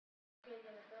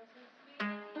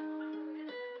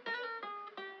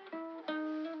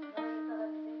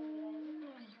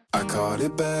I caught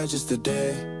it bad just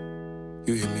today.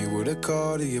 You hit me with a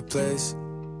call to your place.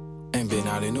 Ain't been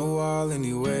out in a while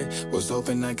anyway. Was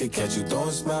hoping I could catch you throwing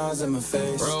smiles in my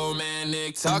face.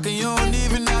 Romantic talking, you don't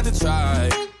even have to try.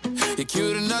 You're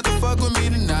cute enough to fuck with me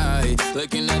tonight.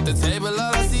 Looking at the table,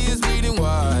 all I see is bleeding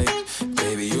white.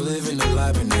 Baby, you living the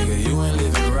life, but nigga, you ain't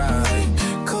living right.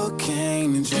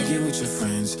 Cocaine and drinking with your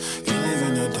friends. You live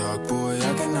in the dark, boy,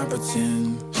 I cannot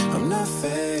pretend. I'm not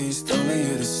fazed, only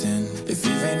here to sin. If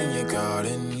you've been in your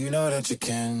garden, you know that you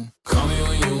can. Call me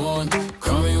when you want,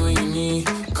 call me when you need.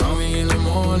 Call me in the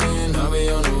morning, I'll be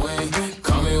on the way.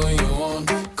 Call me when you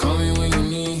want, call me when you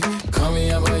need. Call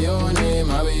me out by your name,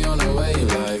 I'll be on the way.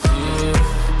 Like,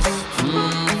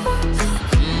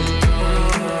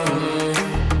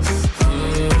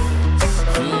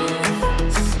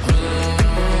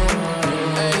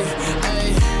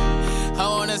 I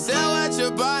wanna sell what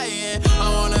you're buying. I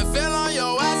wanna feel on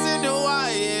your ass in the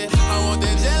wire. I want the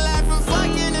jet lag from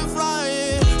fucking and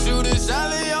flying. Shoot a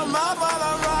shot in your mouth while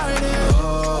I'm riding.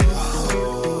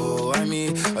 Oh, I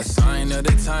mean, a sign of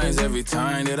the times every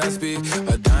time that I speak.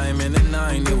 A dime and a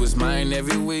nine, it was mine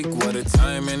every week. What a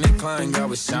time and a climb, God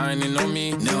was shining on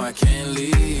me. Now I can't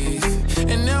leave,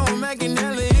 and now I'm making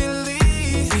hella Italy.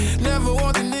 Never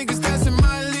want the niggas that's in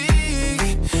my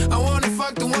league. I wanna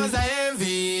fuck the ones I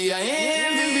envy. I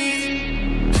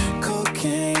envy.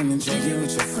 Cocaine and drinking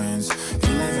with your friends.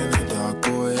 You live in the dark,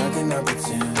 boy, I cannot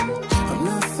pretend. I'm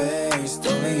not fazed,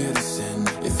 only here to sin.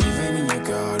 If you've been in your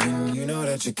garden, you know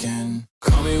that you can.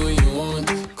 Call me when you want,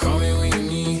 call me when you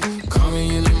need. Call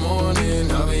me in the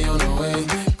morning, I'll be on the way.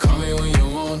 Call me when you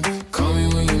want, call me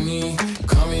when you need.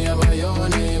 Call me out by your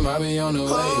name, I'll be on the way.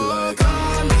 Like,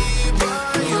 call me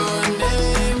by your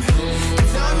name.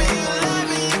 Tell me you love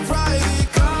me in private.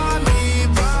 Call me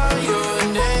by your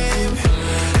name.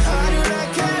 I do not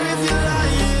care if you're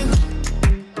lying.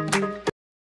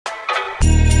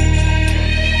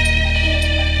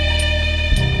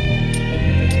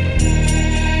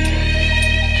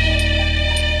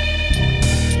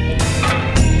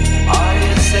 Are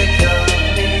you sick of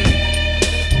me?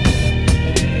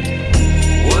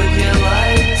 Would you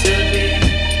like to be?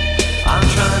 I'm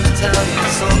trying to tell you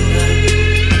something,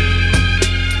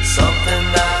 something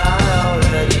that I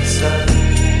already said.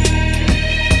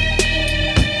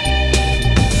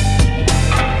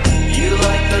 You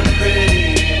like the pretty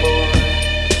boy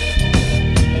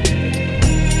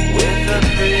with the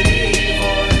pretty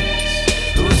voice,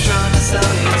 who's trying to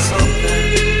sell you something,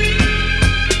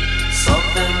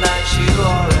 something that you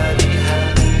already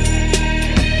have.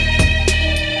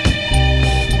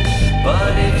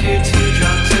 But if you're too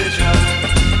drunk to drive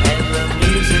and the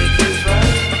music is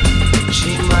right,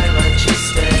 she might let you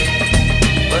stay,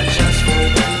 but just for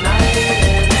the night.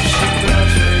 And if she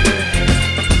grabs for your hair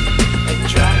and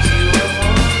drags you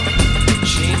along,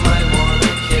 she might want a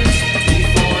kiss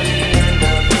before the end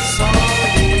of the song.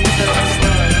 Because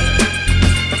love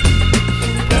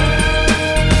can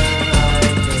burn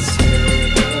like a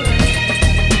cigarette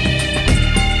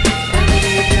and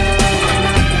leave you with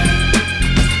nothing,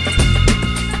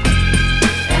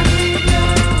 and leave you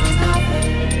with nothing.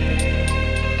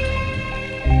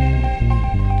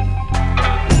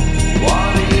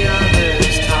 While the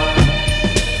others talk,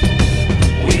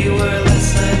 we were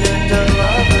listening to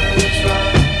lovers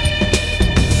rock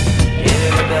in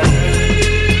her bedroom,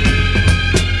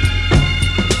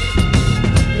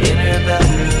 in her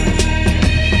bedroom.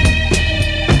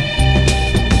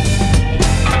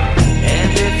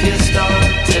 And if you start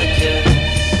to kiss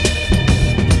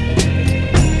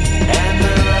and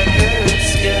the record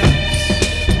skips,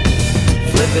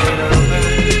 flip it over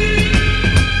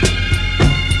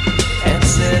and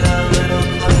sit a little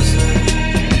closer.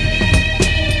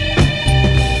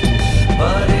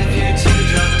 But if you're too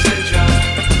drunk to drive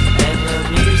and the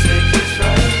music is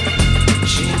right,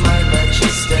 she might let you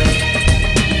stay,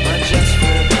 but just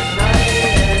for the night.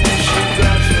 And if she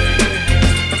grabs for your hair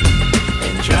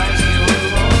and drives you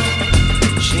along,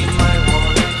 she might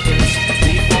want a kiss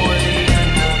before the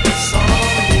end of the song.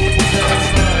 Because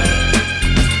love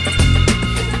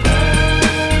can burn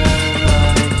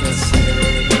like a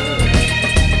cigarette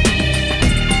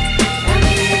and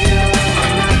leave you with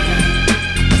nothing,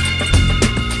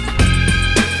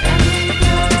 and leave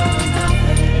you with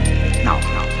nothing. Now,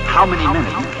 how many minutes?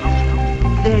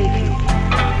 Very few.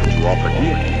 But you offered me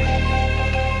a kiss.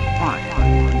 Why?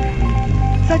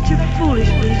 Such a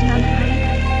foolish reason, I'm afraid.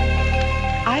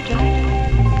 I just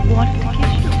wanted to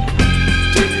kiss you.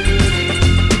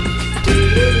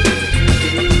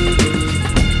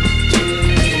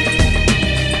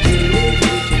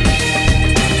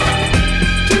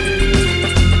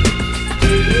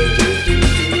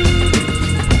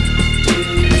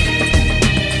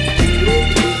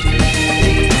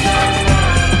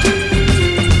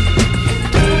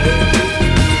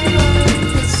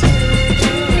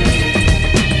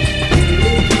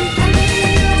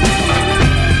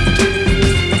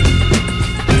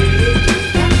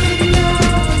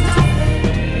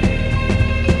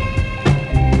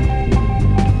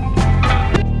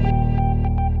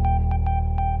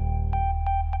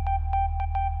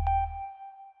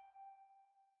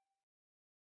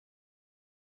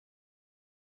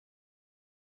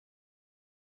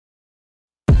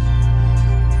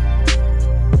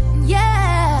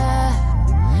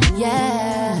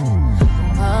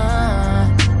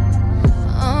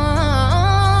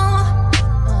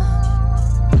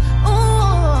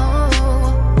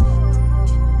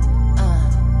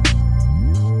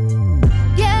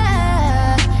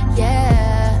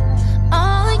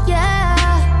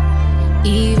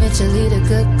 Usually the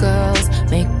good girls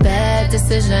make bad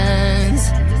decisions,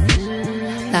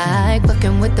 like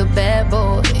fucking with the bad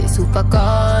boys who fuck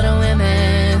all the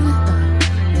women.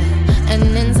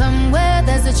 And then somewhere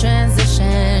there's a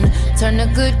transition, turn the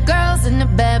good girls into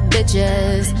bad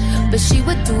bitches. But she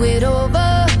would do it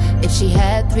over if she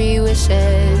had 3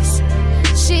 wishes.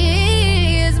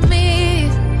 She is me,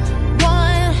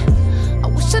 one, I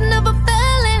wish I never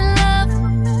fell in love.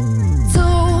 2,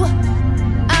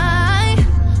 I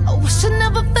wish I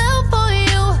never fell for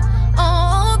you.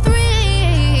 Oh, 3,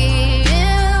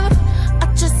 if I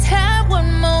just had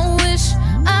one more wish,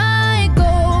 I'd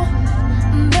go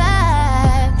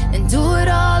back and do it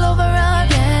all over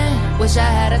again. Wish I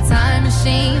had a time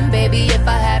machine, baby. If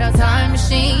I had a time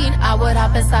machine, I would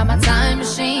hop inside my time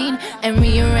machine and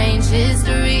rearrange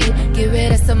history, get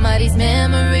rid of somebody's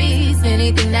memories,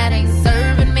 anything that ain't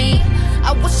serving me.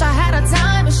 I wish I had a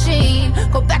time machine,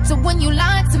 go back to when you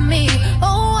lied to me.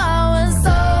 Oh, I was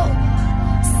so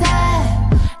sad.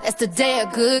 That's the day a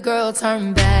good girl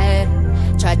turned bad.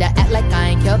 Tried to act like I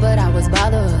ain't care, but I was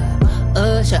bothered.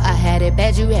 Sure, I had it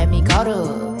bad, you had me caught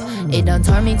up. It done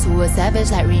turned me to a savage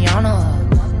like Rihanna.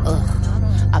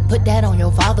 I put that on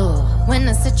your father. When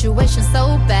the situation's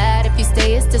so bad, if you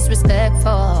stay, it's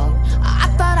disrespectful. I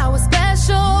thought I was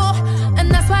special, and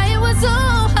that's why it was so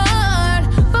hard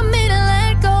for me to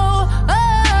let go.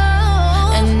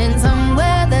 Oh. And then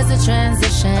somewhere there's a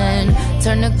transition,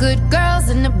 turn the good girls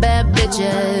into bad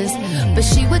bitches. But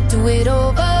she would do it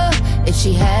over if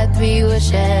she had 3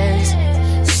 wishes.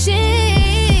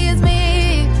 She is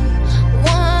me,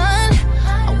 one,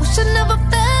 I wish I never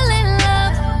fell in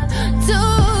love. 2,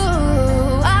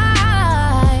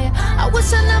 I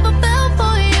wish I never fell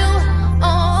for you.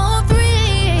 Oh, 3,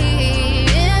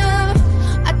 if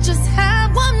I just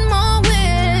had one more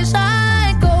wish,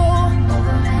 I'd go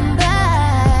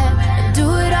back and do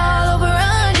it all over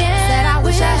again. Said I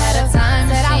wish I had a time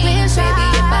machine, baby.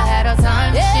 If I had a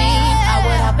time machine, I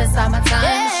would hop inside my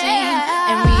time machine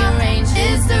and rearrange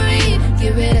history,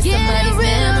 get rid of somebody's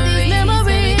memories,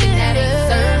 anything that ain't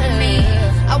serving me.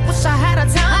 I wish I had a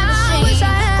time machine,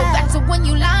 go back to when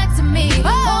you lied to me. Oh,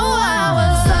 I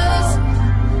was so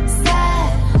sad.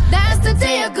 That's the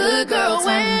day a good girl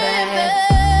turned bad.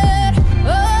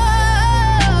 Oh,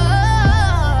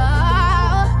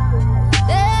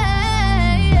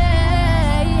 yeah,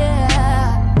 yeah.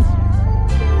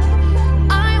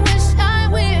 I wish I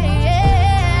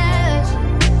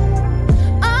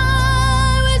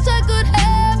could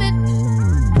have it.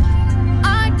 I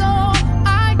go.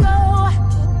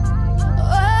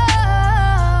 Oh,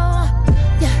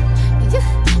 yeah.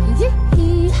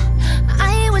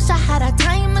 I wish I had a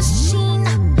time machine.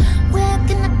 Where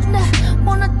can I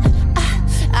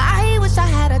I wish I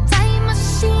had a time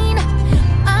machine.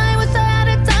 I wish I had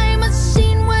a time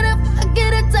machine. When I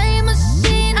get a time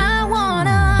machine, I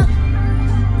wanna.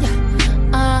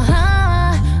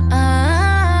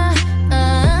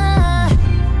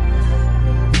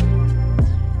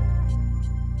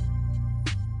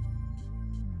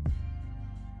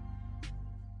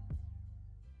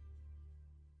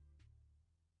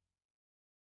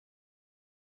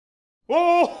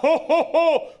 ¡Oh, oh, oh,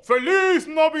 oh! ¡Feliz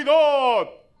Navidad!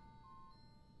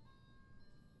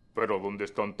 ¿Pero dónde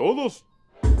están todos?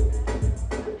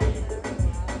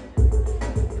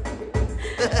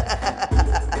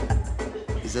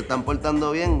 Y se están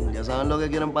portando bien, ya saben lo que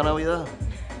quieren para Navidad.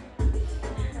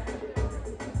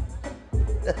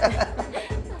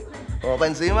 Vamos para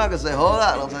encima, que se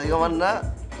joda, no se diga más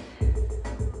nada.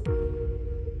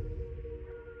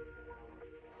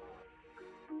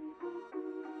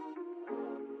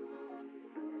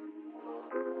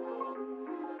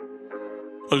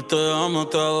 Él te ama,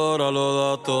 te adora,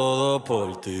 lo da todo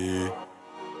por ti.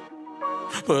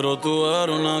 Pero tú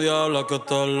eres una diabla que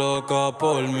está loca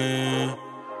por mí.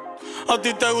 A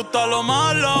ti te gusta lo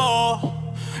malo,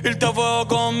 irte a fuego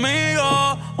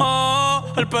conmigo. Oh,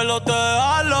 el pelo te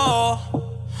halo,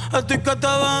 estoy que te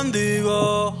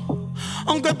bendigo.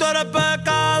 Aunque tú eres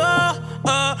pecado,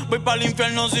 voy pa'l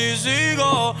infierno si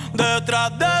sigo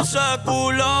detrás de ese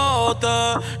culote.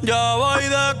 Ya voy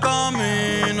de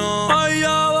camino. Ay,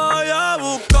 ya voy a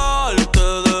buscarte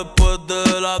después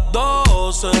de las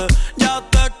 12. Ya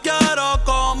te quiero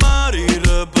comer y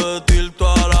repetir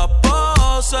todas las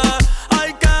poses.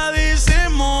 Hay que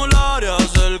disimular y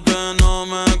hacer que no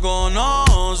me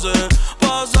conoce.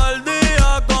 Pasa el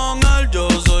día con él, yo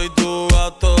soy tu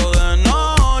gato de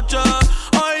noche.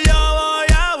 Hoy ya voy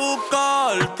a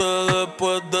buscarte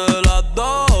después de las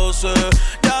 12.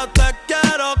 Ya te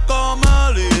quiero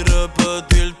comer y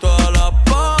repetir todas las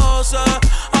poses.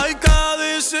 Hay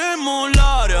que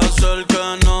disimular y hacer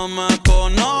que no me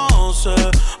conoce.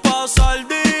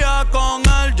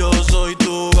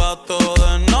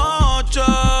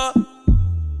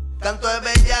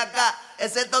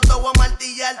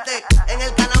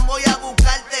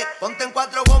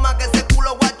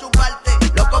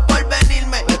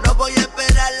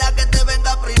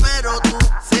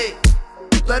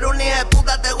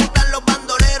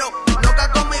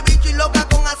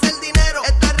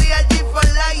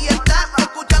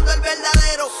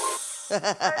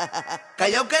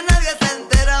 Callao que nadie se ha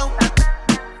enterado.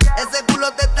 Ese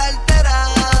culo te está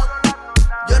alterado.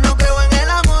 Yo no creo en el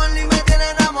amor ni me tiene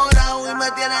enamorado. Y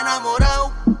me tiene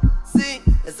enamorado. Sí,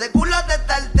 ese culo te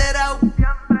está alterado.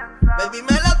 Baby,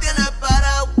 me lo tienes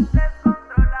parado.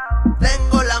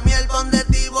 Tengo la miel donde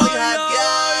ti voy a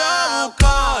hackear.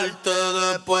 Buscarte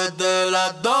después de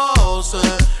las 12.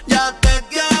 Ya te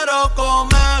quiero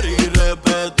comer y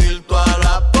repetir todas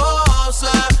las poses.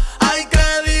 Hay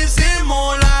que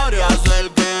disimular y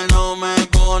hacer que no me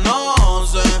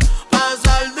conoce.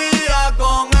 Pasa el día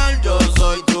con él, yo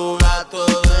soy tu gato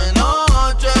de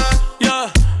noche.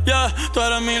 Yeah, yeah, tú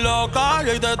eres mi loca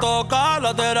y te toca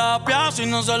la terapia. Si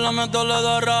no se la meto le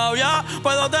da rabia.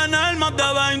 Puedo tener más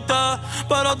de 20,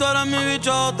 pero tú eres mi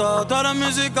bichota, tú eres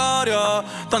mi sicaria.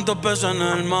 Tantos peces en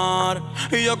el mar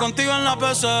y yo contigo en la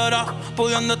pecera,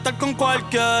 pudiendo estar con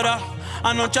cualquiera.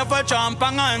 Anoche fue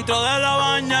champán adentro de la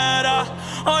bañera.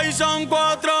 Hoy son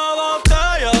 4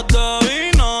 botellas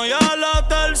de vino y a la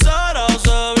tercera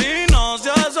se vino. Si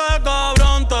ese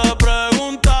cabrón te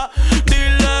pregunta,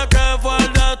 dile que fue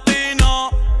el destino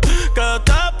que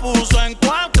te puso en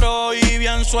 4 y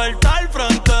bien suelta al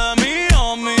frente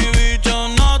mío. Mi bicho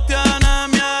no tiene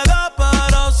miedo,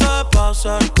 pero se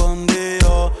pasa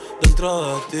escondido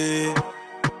dentro de ti.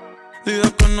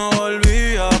 Dije que no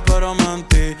volvía, pero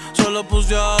mentí. Solo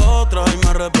puse a otra y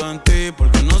me arrepentí,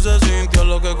 porque no se sintió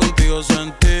lo que contigo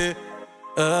sentí.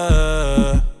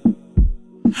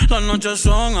 Las noches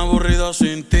son aburridas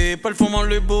sin ti. Perfumo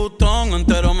Louis Vuitton,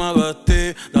 entero me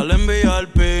vestí. Dale envía el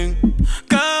pin,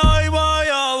 que hoy voy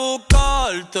a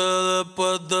buscarte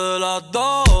después de las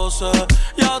 12.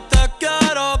 Ya te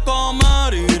quiero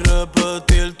comer y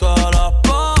repetir todas las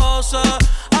poses.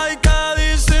 Hay que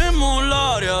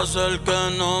disimular y hacer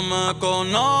que no me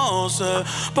conoce.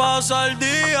 Pasa el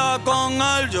día con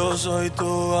él, yo soy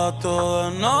tu gato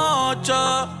de noche.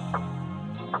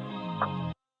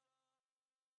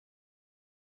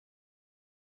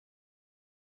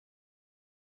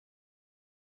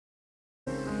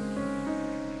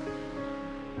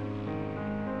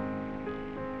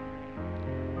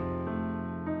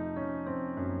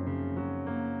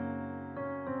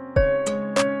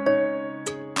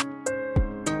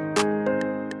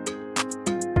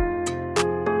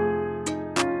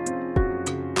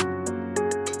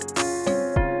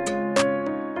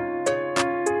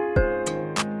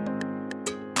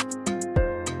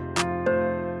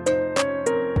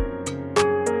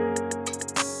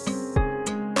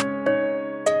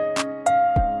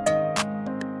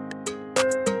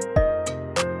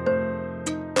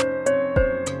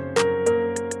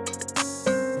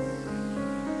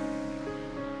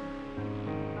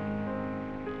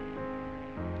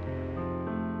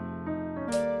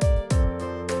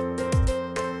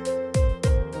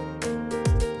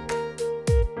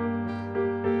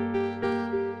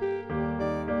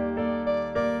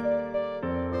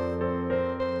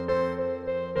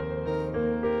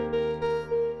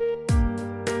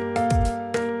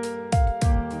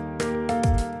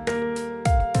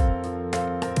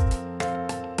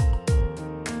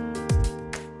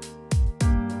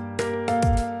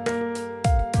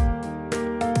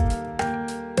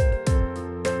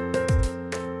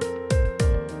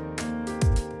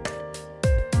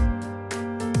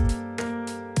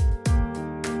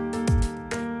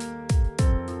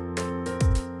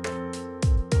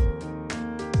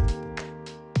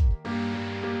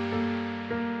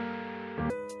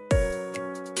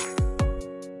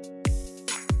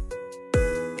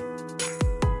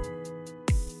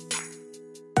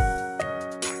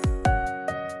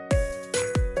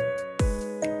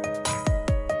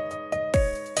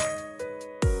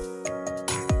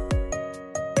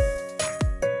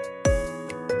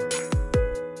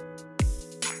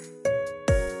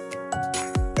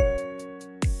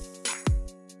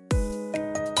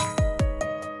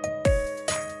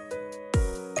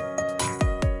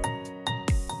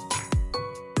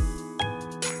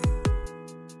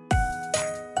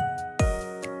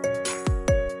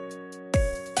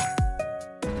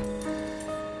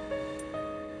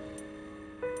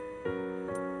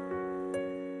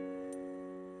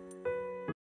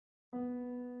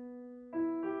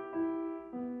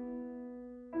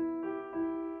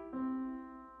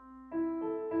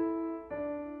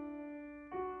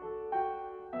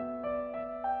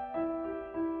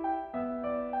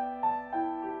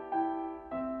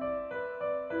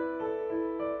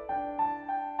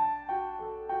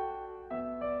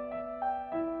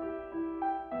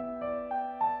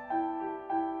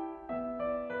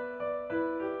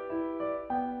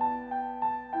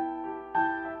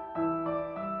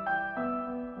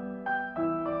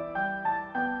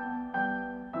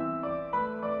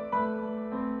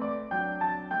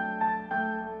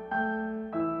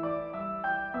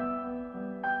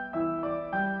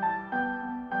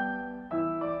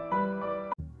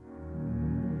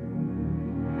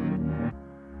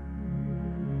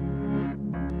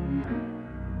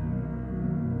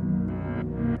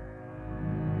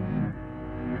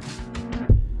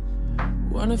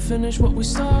 wanna finish what we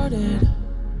started.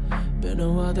 Been a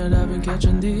while that I've been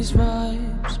catching these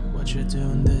vibes. What you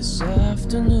doing this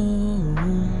afternoon?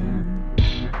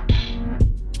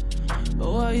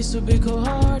 Oh, I used to be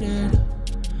cold-hearted.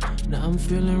 Now I'm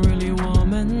feeling really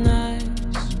warm and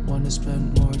nice. Wanna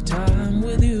spend more time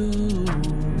with you.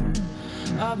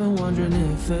 I've been wondering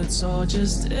if it's all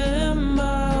just in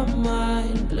my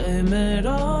mind. Blame it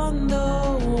on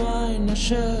the wine I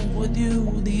shared with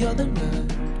you the other night.